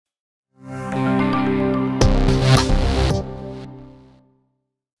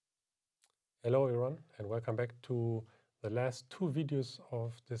Hello everyone, and welcome back to the last two videos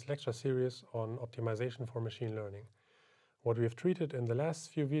of this lecture series on optimization for machine learning. What we have treated in the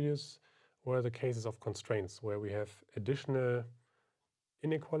last few videos were the cases of constraints, where we have additional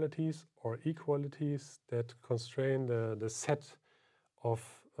inequalities or equalities that constrain the set of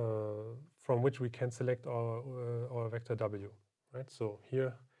from which we can select our vector w. Right? So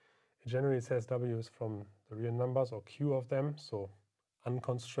here it generally says w is from the real numbers or q of them, so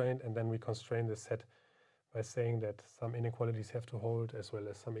unconstrained, and then we constrain the set by saying that some inequalities have to hold as well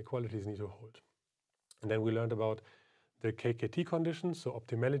as some equalities need to hold. And then we learned about the KKT conditions, so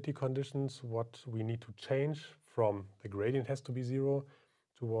optimality conditions, what we need to change from the gradient has to be 0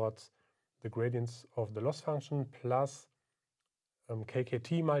 towards the gradients of the loss function plus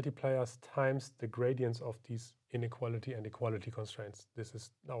KKT multipliers times the gradients of these inequality and equality constraints. This is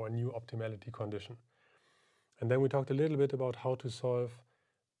our new optimality condition. And then we talked a little bit about how to solve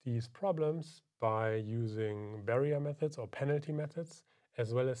these problems by using barrier methods or penalty methods,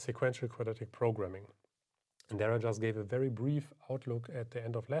 as well as sequential quadratic programming. And there I just gave a very brief outlook at the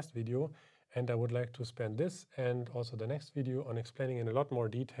end of last video, and I would like to spend this and also the next video on explaining in a lot more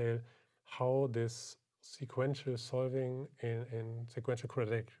detail how this sequential solving in sequential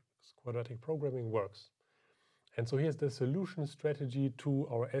quadratic programming works. And so here's the solution strategy to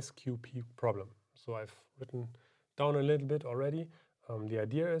our SQP problem. So I've written down a little bit already. The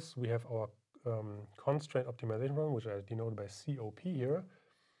idea is we have our constraint optimization problem, which I denoted by COP here,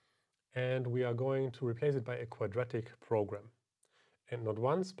 and we are going to replace it by a quadratic program. And not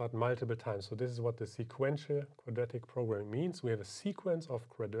once, but multiple times. So this is what the sequential quadratic programming means. We have a sequence of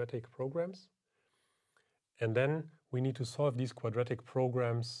quadratic programs, and then we need to solve these quadratic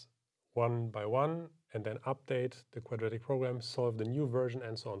programs one by one, and then update the quadratic program, solve the new version,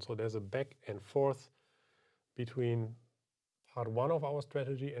 and so on. So there's a back and forth between part 1 of our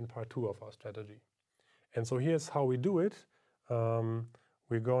strategy and part 2 of our strategy. And so here's how we do it.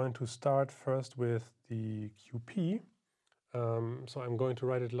 We're going to start first with the QP. So I'm going to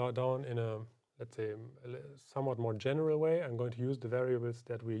write it down in a, let's say, a somewhat more general way. I'm going to use the variables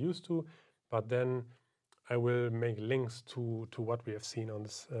that we're used to, but then I will make links to what we have seen on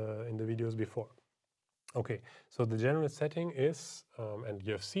this in the videos before. Okay, so the general setting is, and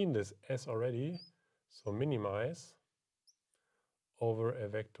you have seen this S already, so minimize over a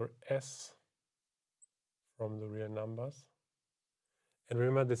vector S from the real numbers. And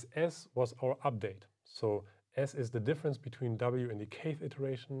remember, this S was our update. So S is the difference between W in the kth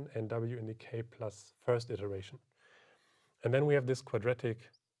iteration and W in the k plus first iteration. And then we have this quadratic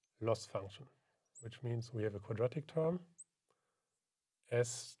loss function, which means we have a quadratic term,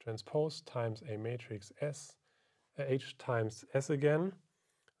 S transpose times a matrix S, H times S again.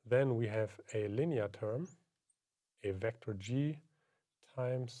 Then we have a linear term, a vector G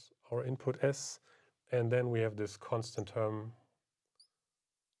times our input S, and then we have this constant term,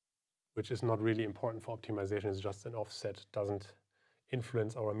 which is not really important for optimization. It's just an offset, doesn't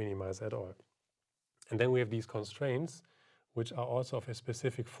influence our minimize at all. And then we have these constraints, which are also of a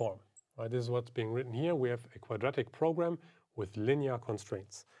specific form. Right? This is what's being written here. We have a quadratic program with linear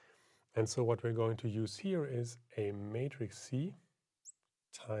constraints. And so what we're going to use here is a matrix C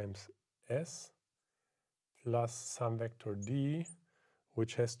times S plus some vector D,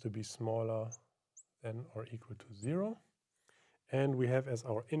 which has to be smaller than or equal to 0. And we have as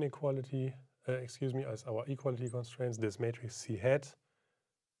our inequality, as our equality constraints, this matrix C hat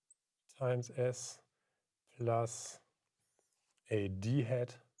times S plus a D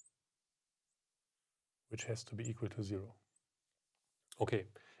hat, which has to be equal to 0. Okay,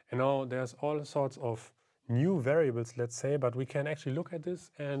 and now there's all sorts of new variables, let's say, but we can actually look at this,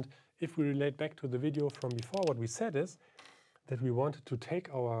 and if we relate back to the video from before, what we said is that we wanted to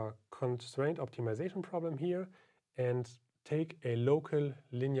take our constraint optimization problem here and take a local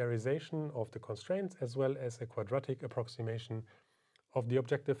linearization of the constraints as well as a quadratic approximation of the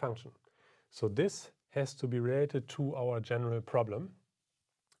objective function. So this has to be related to our general problem.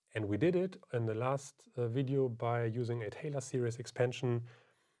 And we did it in the last video by using a Taylor series expansion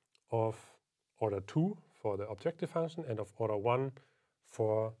of order 2 for the objective function and of order 1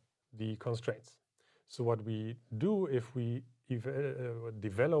 for the constraints. So what we do if we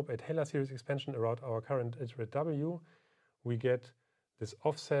develop a Taylor series expansion around our current iterate W, we get this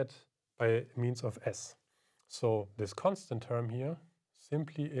offset by means of S. So this constant term here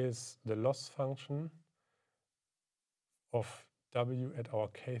simply is the loss function of W at our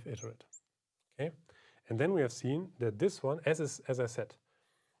kth iterate. Okay, and then we have seen that this one, S is, as I said,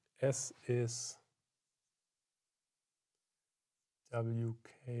 S is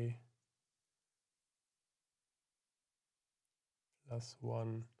WK plus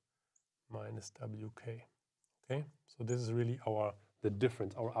 1 minus WK. Okay, so this is really the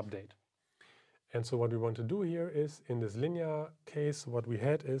difference, our update. And so what we want to do here is, in this linear case, what we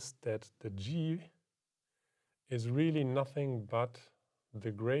had is that the G is really nothing but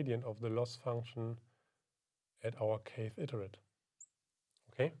the gradient of the loss function at our kth iterate.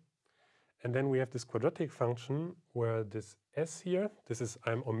 Okay? And then we have this quadratic function where this S here,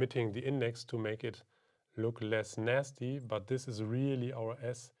 I'm omitting the index to make it look less nasty, but this is really our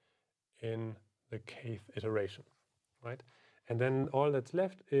S in the kth iteration, right? And then all that's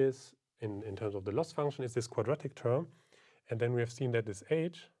left is, in terms of the loss function, is this quadratic term. And then we have seen that this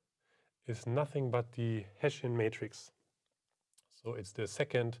H is nothing but the Hessian matrix. So it's the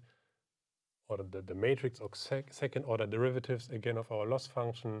second order, the matrix of second order derivatives, again, of our loss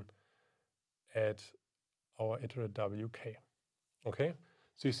function at our iterate WK. Okay,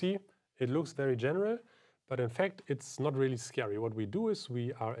 so you see, it looks very general, but in fact, it's not really scary. What we do is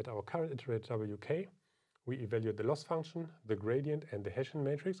we are at our current iterate WK, we evaluate the loss function, the gradient, and the Hessian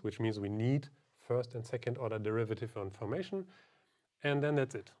matrix, which means we need first and second order derivative information. And then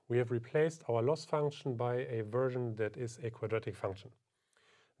that's it. We have replaced our loss function by a version that is a quadratic function.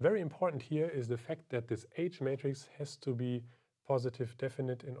 Very important here is the fact that this H matrix has to be positive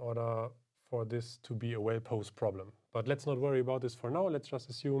definite in order for this to be a well-posed problem. But let's not worry about this for now. Let's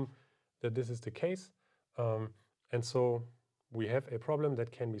just assume that this is the case. And so we have a problem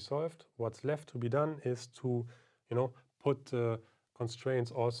that can be solved. What's left to be done is to, put the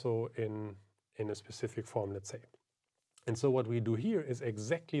constraints also in a specific form, let's say. And so what we do here is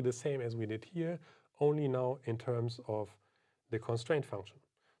exactly the same as we did here, only now in terms of the constraint function.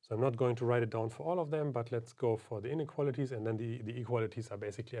 So I'm not going to write it down for all of them, but let's go for the inequalities, and then the equalities are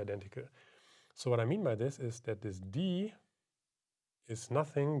basically identical. So what I mean by this is that this D is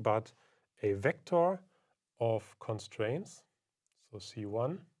nothing but a vector of constraints, so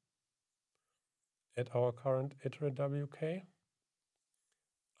C1 at our current iterate WK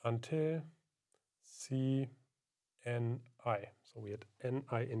until Cni. So we had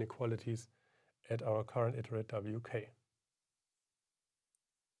Ni inequalities at our current iterate WK.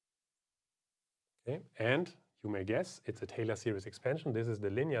 Okay, and you may guess it's a Taylor series expansion. This is the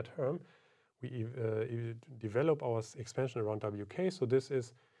linear term. We develop our expansion around WK. So this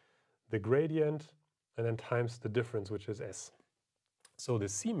is the gradient and then times the difference, which is S. So the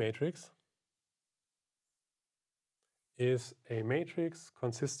C matrix is a matrix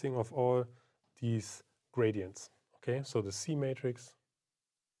consisting of all these gradients. Okay, so the C matrix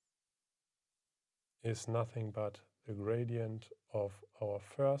is nothing but the gradient of our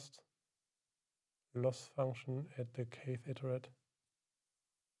first loss function at the kth iterate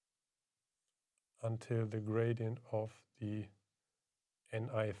until the gradient of the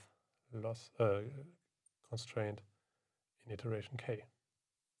nth loss constraint in iteration k.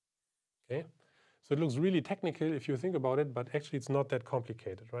 Okay, so it looks really technical if you think about it, but actually it's not that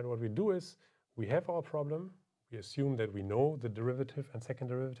complicated, right? What we do is we have our problem, we assume that we know the derivative and second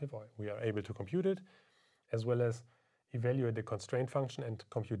derivative, or we are able to compute it, as well as evaluate the constraint function and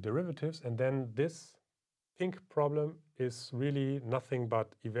compute derivatives. And then this pink problem is really nothing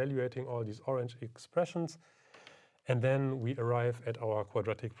but evaluating all these orange expressions. And then we arrive at our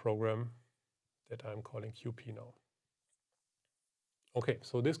quadratic program that I'm calling QP now. Okay,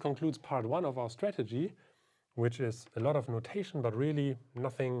 so this concludes part one of our strategy, which is a lot of notation, but really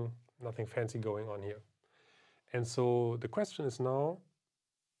nothing fancy going on here. And so the question is now,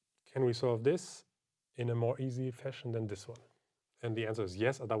 can we solve this in a more easy fashion than this one? And the answer is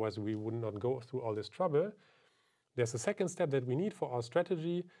yes, otherwise we would not go through all this trouble. There's a second step that we need for our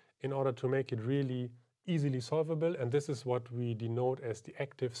strategy in order to make it really easily solvable, and this is what we denote as the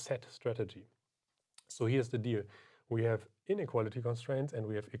active set strategy. So here's the deal. We have inequality constraints and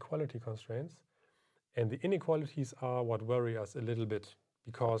we have equality constraints, and the inequalities are what worry us a little bit,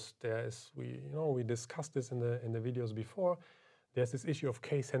 because we discussed this in the videos before. There's this issue of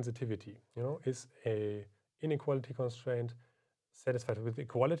case sensitivity. Is a inequality constraint satisfied with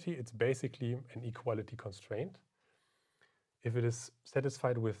equality? It's basically an equality constraint. If it is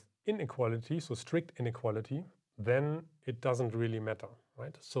satisfied with inequality, so strict inequality, then it doesn't really matter,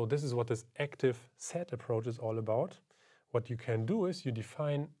 right? So this is what this active set approach is all about. What you can do is you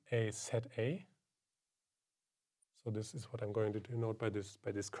define a set A. So this is what I'm going to denote by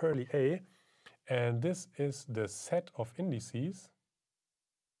this curly A. And this is the set of indices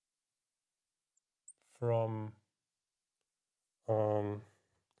from 1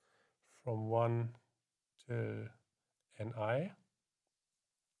 till ni,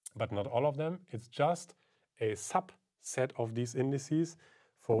 but not all of them. It's just a subset of these indices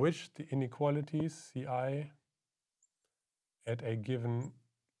for which the inequalities Ci at a given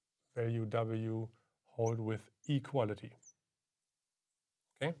value w hold with equality.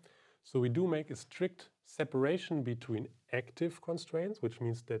 Okay, so we do make a strict separation between active constraints, which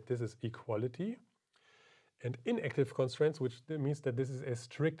means that this is equality, and inactive constraints, which means that this is a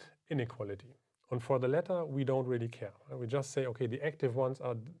strict inequality. And for the latter, we don't really care. We just say, okay, the active ones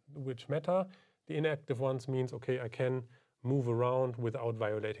are which matter. The inactive ones means, okay, I can move around without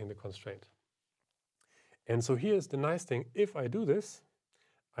violating the constraint. And so here's the nice thing. If I do this,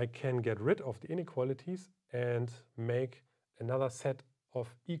 I can get rid of the inequalities and make another set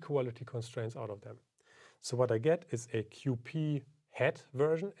of equality constraints out of them. So what I get is a QP head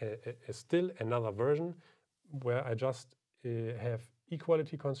version, still another version where I just have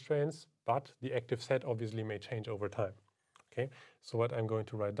equality constraints, but the active set obviously may change over time. Okay, so what I'm going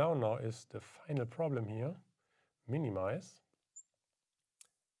to write down now is the final problem here, minimize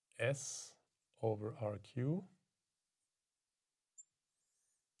S over RQ.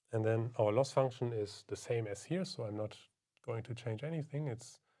 And then our loss function is the same as here, so I'm not going to change anything.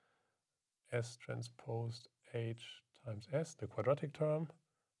 It's S transposed H times S, the quadratic term,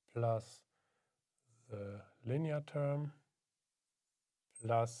 plus the linear term,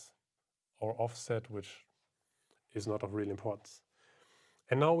 plus our offset, which is not of real importance.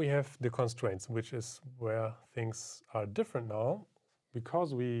 And now we have the constraints, which is where things are different now,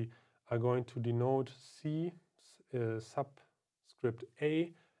 because we are going to denote C subscript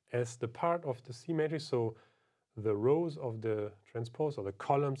A as the part of the C matrix, so the rows of the transpose or the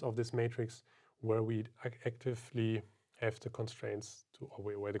columns of this matrix where we actively have the constraints or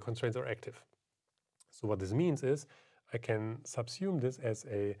where the constraints are active. So what this means is I can subsume this as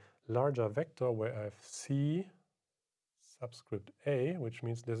a larger vector where I have C subscript A, which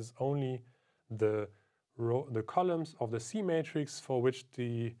means this is only the columns of the C matrix for which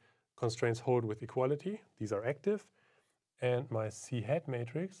the constraints hold with equality. These are active. And my C head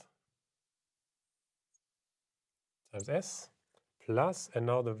matrix times S plus, and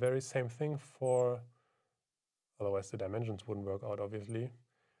now the very same thing for, otherwise the dimensions wouldn't work out obviously,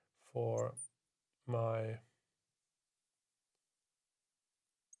 for my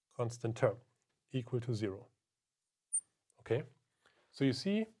constant term equal to 0. Okay, so you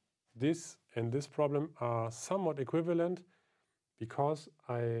see this and this problem are somewhat equivalent because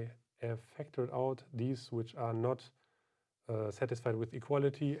I have factored out these which are not satisfied with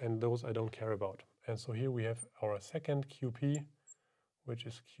equality and those I don't care about. And so here we have our second QP, which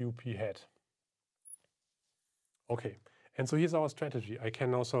is QP head. Okay, and so here's our strategy. I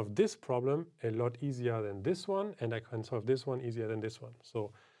can now solve this problem a lot easier than this one, and I can solve this one easier than this one.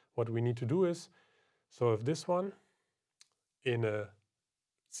 So what we need to do is solve this one in a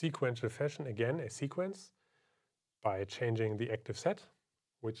sequential fashion, again, a sequence, by changing the active set,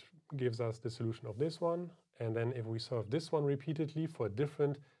 which gives us the solution of this one. And then if we solve this one repeatedly for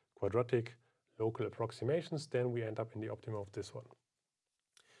different quadratic local approximations, then we end up in the optimum of this one.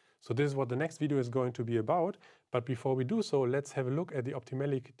 So this is what the next video is going to be about. But before we do so, let's have a look at the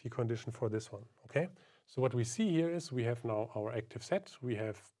optimality condition for this one. Okay. So what we see here is we have now our active set. We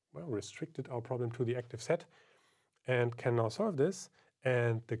have restricted our problem to the active set and can now solve this.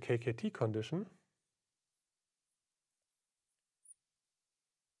 And the KKT condition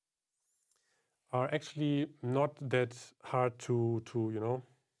are actually not that hard to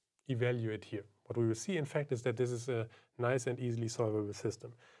evaluate here. What we will see, in fact, is that this is a nice and easily solvable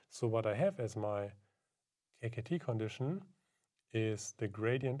system. So what I have as my KKT condition is the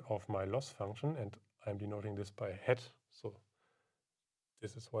gradient of my loss function, and I'm denoting this by head. So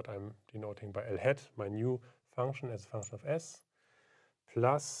this is what I'm denoting by L head, my new function as a function of S,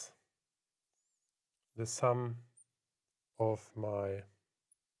 plus the sum of my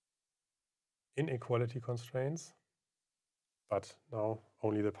inequality constraints, but now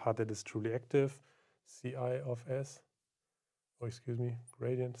only the part that is truly active, Ci of S,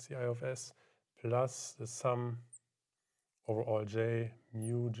 gradient Ci of S, plus the sum over all j,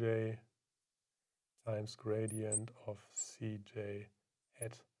 mu j times gradient of Cj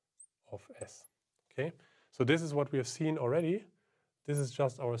head of S. Okay, so this is what we have seen already. This is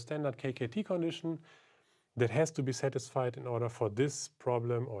just our standard KKT condition that has to be satisfied in order for this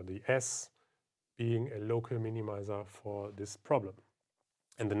problem, or the S, being a local minimizer for this problem.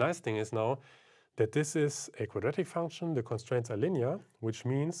 And the nice thing is now that this is a quadratic function, the constraints are linear, which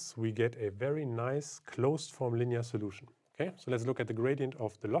means we get a very nice closed form linear solution. Okay, so let's look at the gradient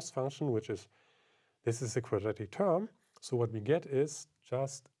of the loss function, which is, this is a quadratic term. So what we get is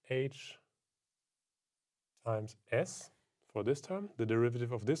just h times s for this term. The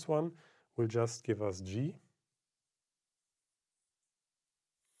derivative of this one will just give us g.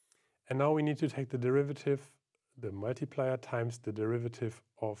 And now we need to take the derivative, the multiplier times the derivative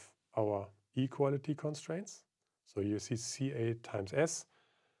of our equality constraints. So you see CA times S.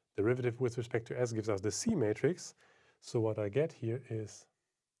 Derivative with respect to S gives us the C matrix. So what I get here is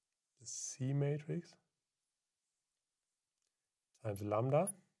the C matrix times lambda.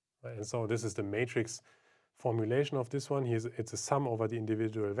 Right? And so this is the matrix formulation of this one. It's a sum over the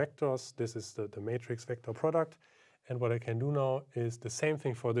individual vectors. This is the matrix vector product. And what I can do now is the same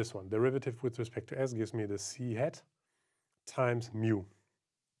thing for this one. Derivative with respect to S gives me the C hat times mu.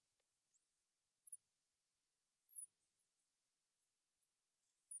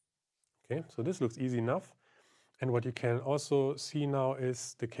 Okay, so this looks easy enough. And what you can also see now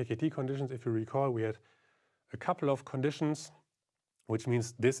is the KKT conditions. If you recall, we had a couple of conditions, which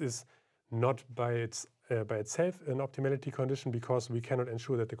means this is not by itself an optimality condition because we cannot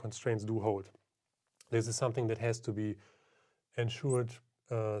ensure that the constraints do hold. This is something that has to be ensured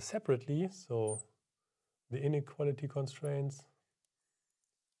separately. So the inequality constraints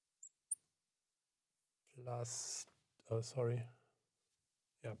plus, plus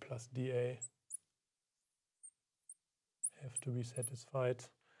dA have to be satisfied,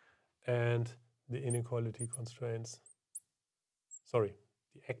 and the inequality constraints, the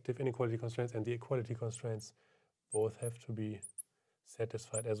active inequality constraints and the equality constraints both have to be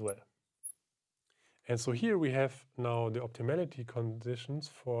satisfied as well. And so here we have now the optimality conditions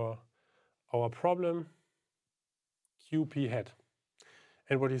for our problem QP hat.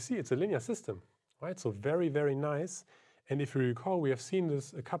 And what you see, it's a linear system, right? So very, very nice. And if you recall, we have seen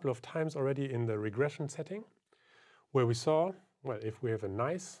this a couple of times already in the regression setting, where we saw, well, if we have a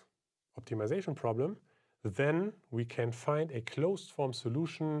nice optimization problem, then we can find a closed form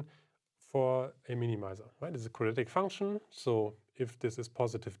solution for a minimizer, right? It's a quadratic function. So if this is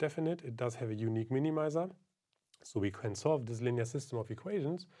positive definite, it does have a unique minimizer. So we can solve this linear system of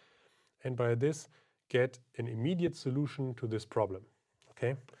equations, and by this get an immediate solution to this problem,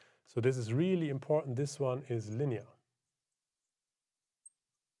 okay? So this is really important. This one is linear.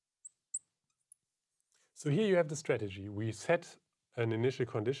 So here you have the strategy. We set an initial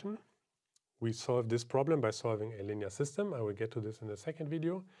condition. We solve this problem by solving a linear system. I will get to this in the second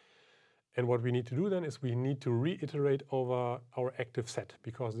video. And what we need to do then is we need to reiterate over our active set,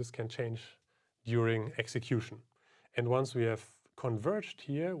 because this can change during execution. And once we have converged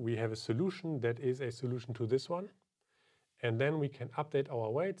here, we have a solution that is a solution to this one. And then we can update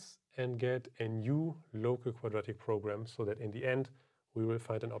our weights and get a new local quadratic program so that in the end, we will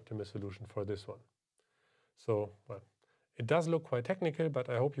find an optimal solution for this one. So, well, it does look quite technical, but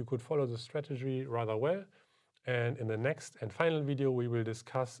I hope you could follow the strategy rather well. And in the next and final video, we will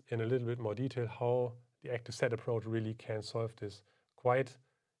discuss in a little bit more detail how the active set approach really can solve this quite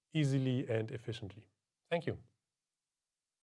easily and efficiently. Thank you.